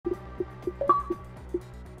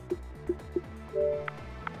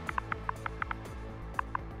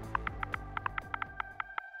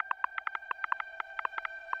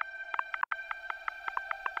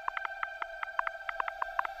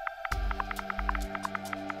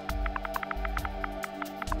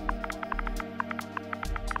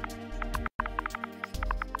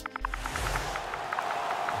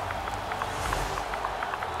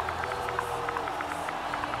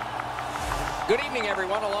Good evening,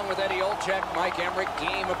 everyone. Along with Eddie Olczyk, Mike Emmerich.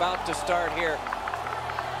 Game about to start here.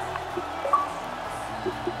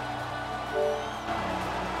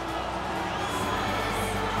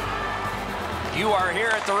 You are here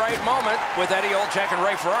at the right moment with Eddie Olczyk and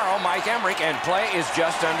Ray Ferraro, Mike Emmerich, and play is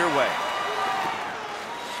just underway.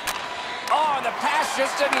 Oh, and the pass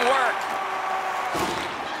just didn't work.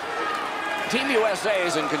 Team USA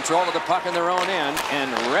is in control of the puck in their own end and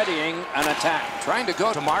readying an attack. Trying to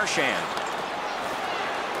go to Marchand.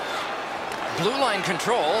 Blue line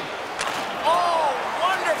control. Oh,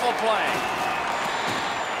 wonderful play.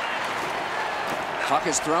 Puck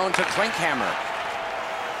is thrown to Klinkhammer.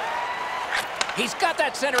 He's got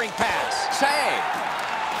that centering pass. Save.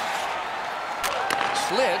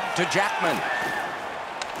 Slid to Jackman.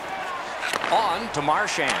 On to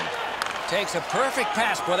Marchand. Takes a perfect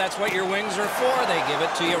pass. Well, that's what your wings are for. They give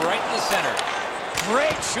it to you right in the center.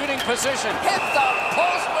 Great shooting position. Hit the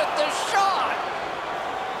post with the shot.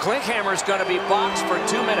 Klinkhammer's going to be boxed for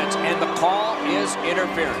 2 minutes, and the call is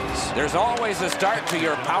interference. There's always a start to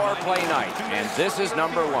your power play night, and this is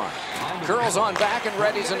number 1. Curls on back and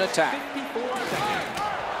readies an attack.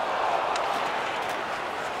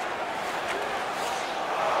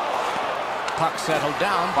 Puck settled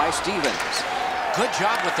down by Stevens. Good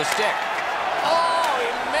job with the stick. Oh, he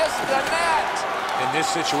missed the net. In this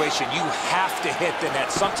situation, you have to hit the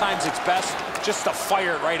net. Sometimes it's best just to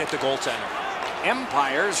fire it right at the goaltender.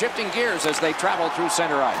 Empires shifting gears as they travel through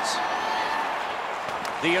center ice.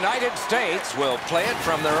 The United States will play it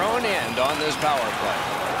from their own end on this power play.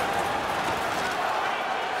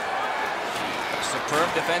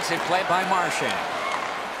 Superb defensive play by Marchand.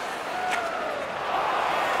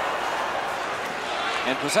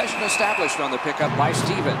 And possession established on the pickup by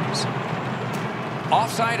Stevens.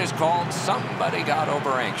 Offside is called. Somebody got over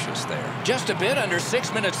anxious there. Just a bit under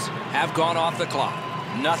 6 minutes have gone off the clock.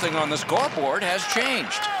 Nothing on the scoreboard has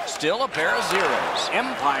changed. Still a pair of zeros.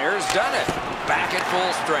 Empire's done it. Back at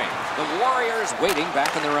full strength. The Warriors waiting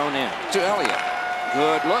back in their own end. To Elliott.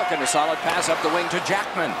 Good look and a solid pass up the wing to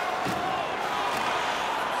Jackman.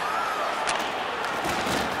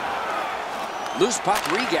 Loose puck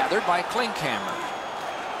regathered by Klinkhammer.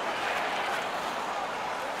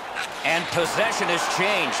 And possession has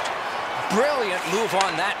changed. Brilliant move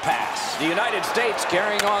on that pass. The United States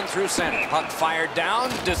carrying on through center. Puck fired down.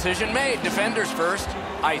 Decision made. Defenders first.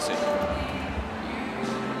 Icing.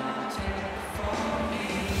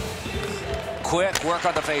 Quick work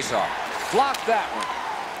on the faceoff. Blocked that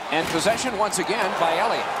one. And possession once again by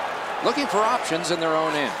Elliott. Looking for options in their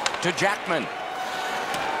own end. To Jackman.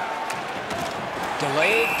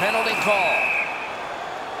 Delayed penalty call.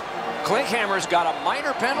 Klinkhammer's got a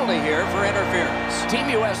minor penalty here for interference. Team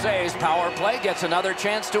USA's power play gets another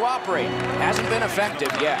chance to operate. Hasn't been effective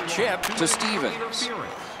yet. Chip to Stevens.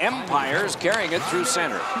 Empire's carrying it through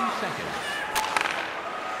center.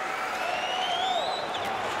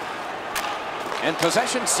 And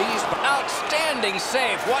possession seized. Outstanding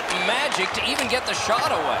save. What magic to even get the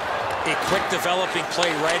shot away. A quick developing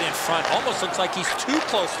play right in front. Almost looks like he's too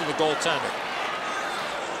close to the goaltender.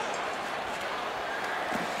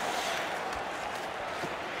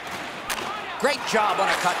 Great job on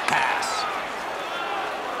a cut pass.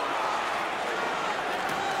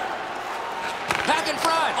 Back in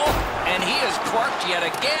front. Oh, and he is corked yet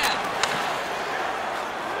again.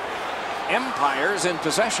 Empire's in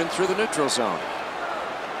possession through the neutral zone.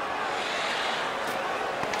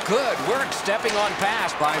 Good work stepping on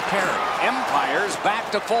pass by Perry. Empire's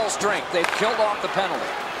back to full strength. They've killed off the penalty.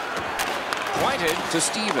 Pointed to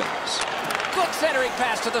Stevens. Good centering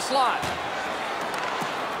pass to the slot.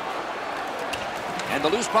 And the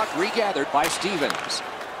loose puck regathered by Stevens.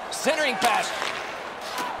 Centering pass.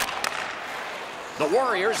 The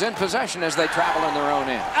Warriors in possession as they travel in their own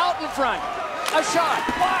end. Out in front. A shot.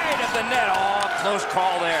 Wide of the net. Oh, close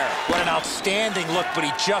call there. What an outstanding look, but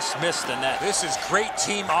he just missed the net. This is great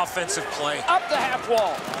team offensive play. Up the half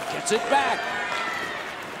wall. Gets it back.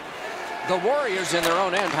 The Warriors in their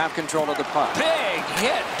own end have control of the puck. Big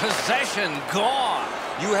hit. Possession gone.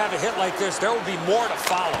 You have a hit like this, there will be more to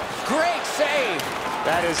follow. Great save.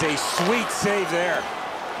 That is a sweet save there.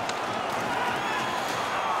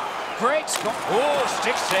 Great score. Oh,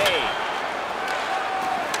 stick save.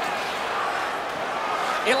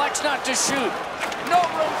 Elects not to shoot. No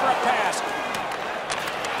room for a pass.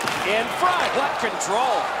 In front. What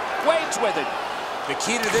control. Waits with it. The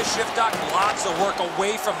key to this shift, Doc, lots of work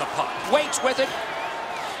away from the puck. Waits with it.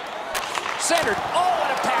 Centered. Oh,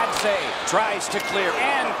 and a pad save. Tries to clear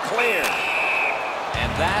and clear. And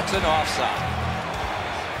that's an offside.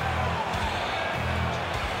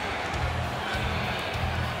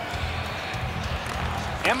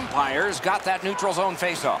 Empire's got that neutral zone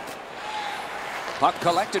faceoff. Puck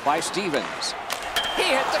collected by Stevens. He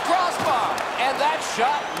hit the crossbar, and that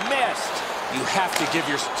shot missed. You have to give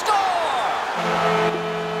your... Score!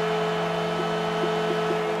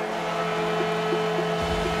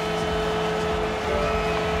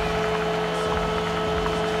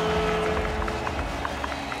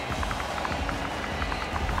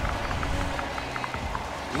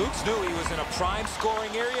 Lutz knew he was in a prime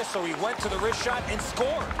scoring area, so he went to the wrist shot and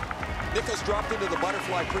scored. Nichols dropped into the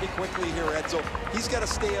butterfly pretty quickly here, Edzo. He's got to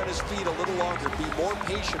stay on his feet a little longer, be more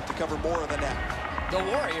patient to cover more of the net. The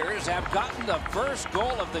Warriors have gotten the first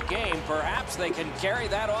goal of the game. Perhaps they can carry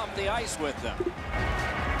that off the ice with them.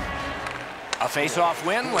 A face-off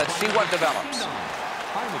win. Let's see what develops.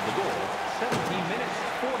 Time of the goal, 17 minutes,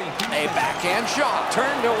 42 A backhand shot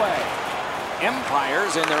turned away.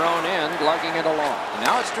 Empire's in their own end, lugging it along.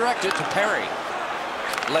 Now it's directed to Perry.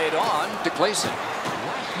 Laid on to Clayson.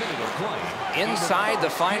 last minute of play. Inside the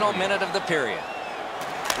final minute of the period.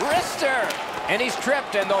 Wrister! And he's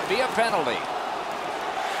tripped, and there'll be a penalty.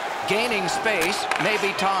 Gaining space,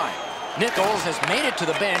 maybe time. Nichols has made it to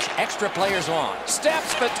the bench, extra players on.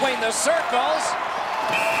 Steps between the circles.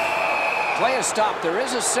 Play is stopped. There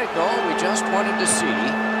is a signal. We just wanted to see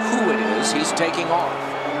who it is he's taking off.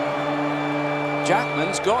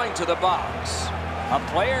 Jackman's going to the box. A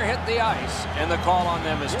player hit the ice, and the call on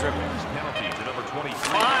them is tripping. Penalty to number 23.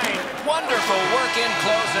 Fine. Wonderful work in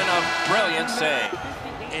close and a brilliant save.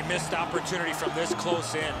 A missed opportunity from this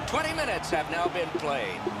close in. 20 minutes have now been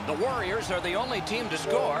played. The Warriors are the only team to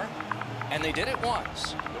score, and they did it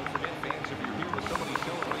once. Don't forget, fans, if you're here with somebody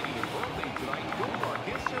celebrating a birthday tonight, go to our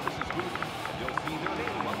guest services booth. You'll see their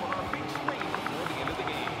name up on our big screen before the end of the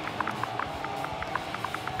game.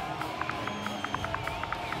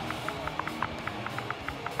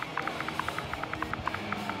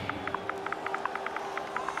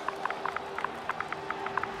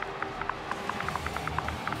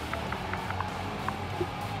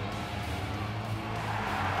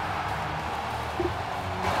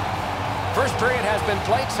 First period has been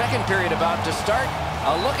played. Second period about to start.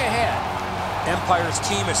 A look ahead. Empire's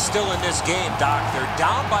team is still in this game, Doc. They're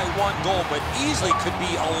down by 1 goal, but easily could be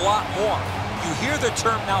a lot more. You hear the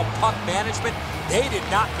term now, puck management. They did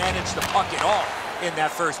not manage the puck at all in that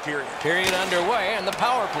first period. Period underway, and the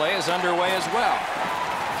power play is underway as well.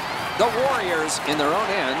 The Warriors in their own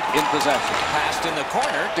end in possession. Passed in the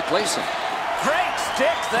corner to Clayson. Great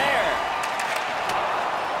stick there.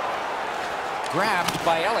 Grabbed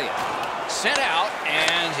by Elliott. Sent out,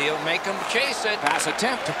 and he'll make them chase it. Pass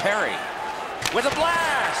attempt to Perry. With a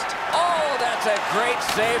blast. Oh, that's a great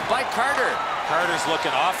save by Carter. Carter's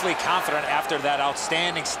looking awfully confident after that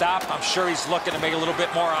outstanding stop. I'm sure he's looking to make a little bit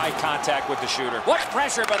more eye contact with the shooter. What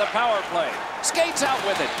pressure by the power play. Skates out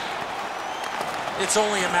with it. It's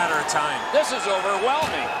only a matter of time. This is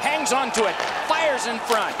overwhelming. Hangs onto it. Fires in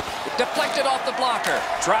front. Deflected off the blocker.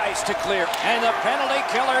 Tries to clear. And the penalty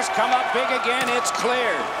killers come up big again. It's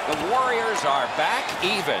cleared. The Warriors are back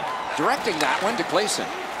even. Directing that one to Clayson.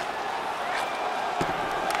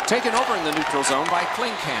 Taken over in the neutral zone by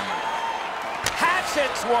Klinkhammer.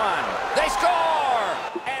 Hatchets one. They score!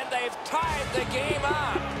 And they've tied the game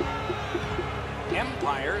up.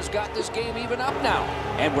 Empire's got this game even up now.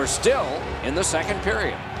 And we're still in the second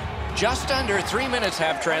period. Just under 3 minutes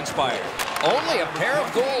have transpired. Only a pair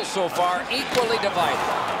of goals so far, equally divided.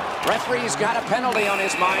 Referee's got a penalty on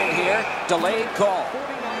his mind here. Delayed call.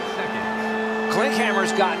 49 seconds.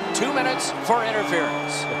 Klinkhammer's got 2 minutes for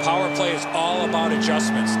interference. The power play is all about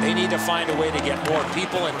adjustments. They need to find a way to get more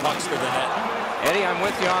people and pucks to the net. Eddie, I'm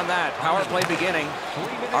with you on that. Power play beginning.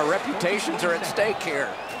 Our reputations are at stake here.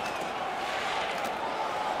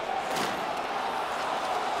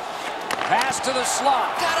 Pass to the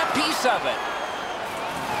slot. Got a piece of it.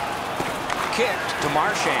 Kicked to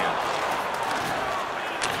Marchand.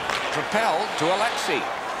 Propelled to Alexei.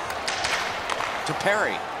 To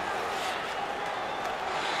Perry.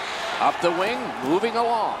 Up the wing, moving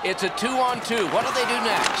along. It's a 2-on-2. What do they do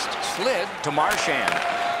next? Slid to Marchand.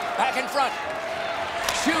 Back in front.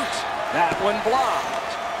 Shoots. That one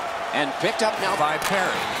blocked. And picked up now by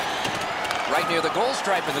Perry. Right near the goal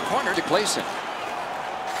stripe in the corner to Clayson.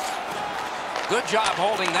 Good job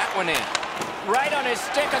holding that one in. Right on his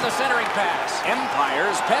stick on the centering pass.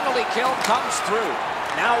 Empire's penalty kill comes through.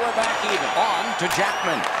 Now we're back even. On to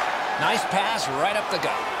Jackman. Nice pass right up the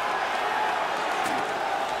gut.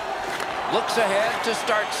 Looks ahead to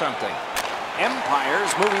start something.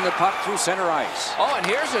 Empire's moving the puck through center ice. Oh, and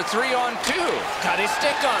here's a 3-on-2. Got his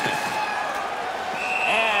stick on it.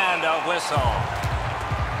 And a whistle.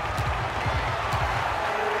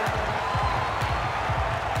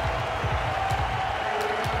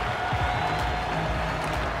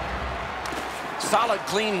 solid,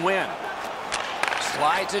 clean win.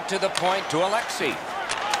 Slides it to the point to Alexei.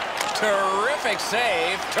 Terrific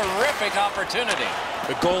save. Terrific opportunity.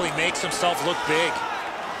 The goalie makes himself look big.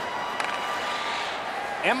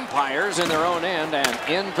 Empires in their own end and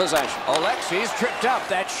in possession. Alexei's tripped up.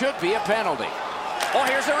 That should be a penalty. Oh,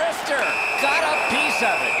 here's a wrister. Got a piece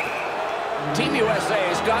of it. Team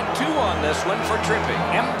USA's got 2 on this one for tripping.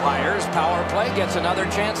 Empire's power play gets another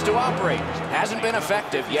chance to operate. Hasn't been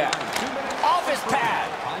effective yet. Off his pad.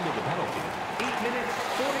 Time of the penalty, 8 minutes,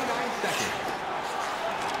 49 seconds.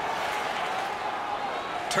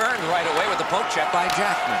 Turned right away with the poke check by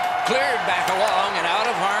Jackman. Cleared back along and out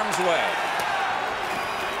of harm's way.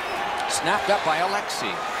 Snapped up by Alexei.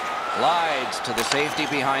 Glides to the safety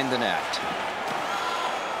behind the net.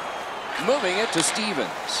 Moving it to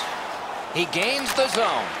Stevens. He gains the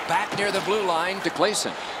zone. Back near the blue line to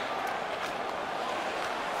Clayson.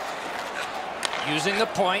 Using the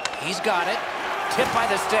point. He's got it. Tipped by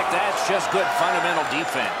the stick. That's just good fundamental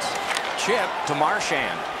defense. Chip to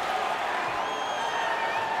Marchand.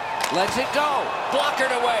 Lets it go.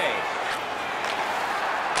 Blockered away.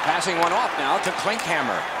 Passing one off now to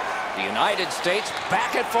Klinkhammer. The United States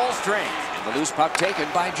back at full strength. The loose puck taken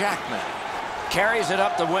by Jackman. Carries it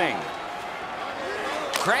up the wing.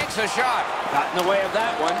 Cranks a shot. Got in the way of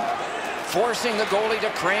that one. Forcing the goalie to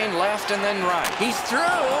crane left and then right. He's through.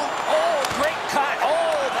 Oh, great cut.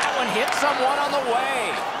 Oh, that one hit someone on the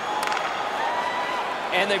way.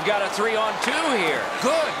 And they've got a 3-on-2 here.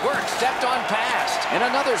 Good work. Stepped on past. And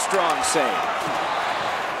another strong save.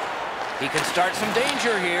 He can start some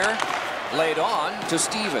danger here. Laid on to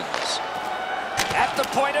Stevens. At the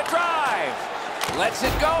point of drive. Lets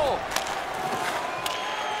it go.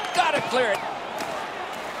 Got to clear it.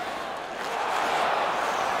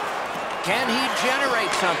 Can he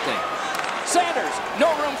generate something? Sanders,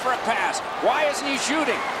 no room for a pass. Why isn't he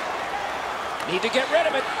shooting? Need to get rid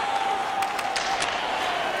of it.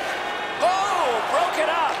 Oh, broke it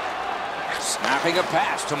up. Snapping a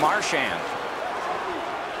pass to Marchand.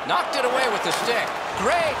 Knocked it away with the stick.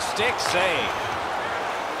 Great stick save.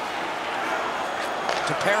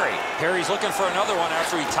 To Perry. Perry's looking for another one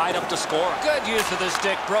after he tied up the score. Good use of the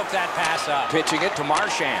stick. Broke that pass up. Pitching it to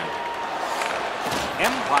Marchand.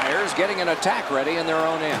 Empire's getting an attack ready in their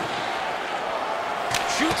own end.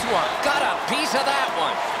 Shoots one. Got a piece of that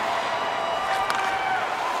one.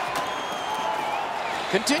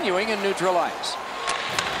 Continuing in neutral ice.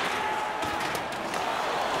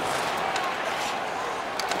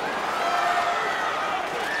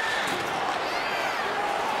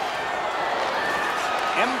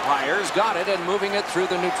 Empire's got it and moving it through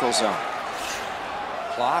the neutral zone.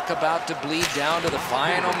 Clock about to bleed down to the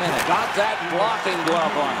final minute. Got that blocking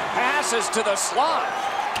glove on it. Passes to the slot.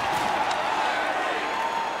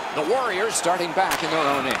 The Warriors starting back in their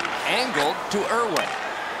own end. Angled to Irwin.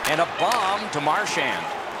 And a bomb to Marchand.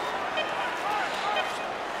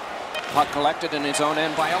 Puck collected in his own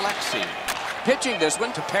end by Alexei. Pitching this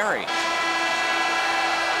one to Perry.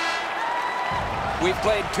 We've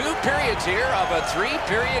played 2 periods here of a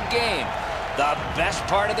 3-period game. The best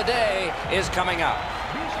part of the day is coming up.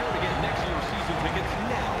 Be sure to get next year's season tickets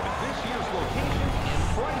now at this year's locations and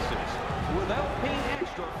prices without paying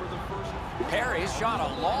extra for the first. Perry's shot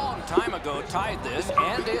a long time ago tied this,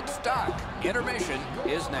 and it stuck. Intermission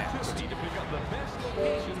is next. To pick up the best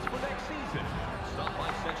locations for next season. Stop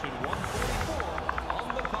by section 144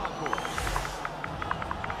 on the concourse.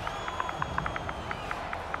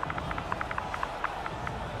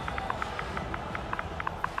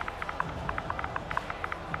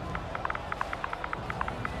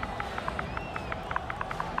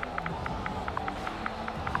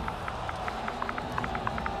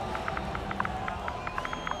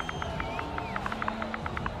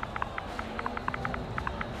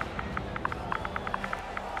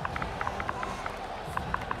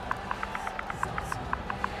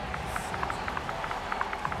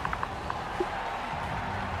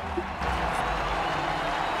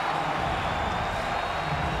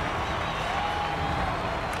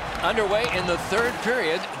 Underway in the 3rd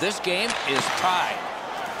period. This game is tied.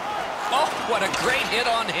 Oh, what a great hit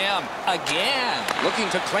on him. Again. Looking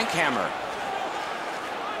to Klinkhammer.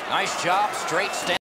 Nice job. Straight stand.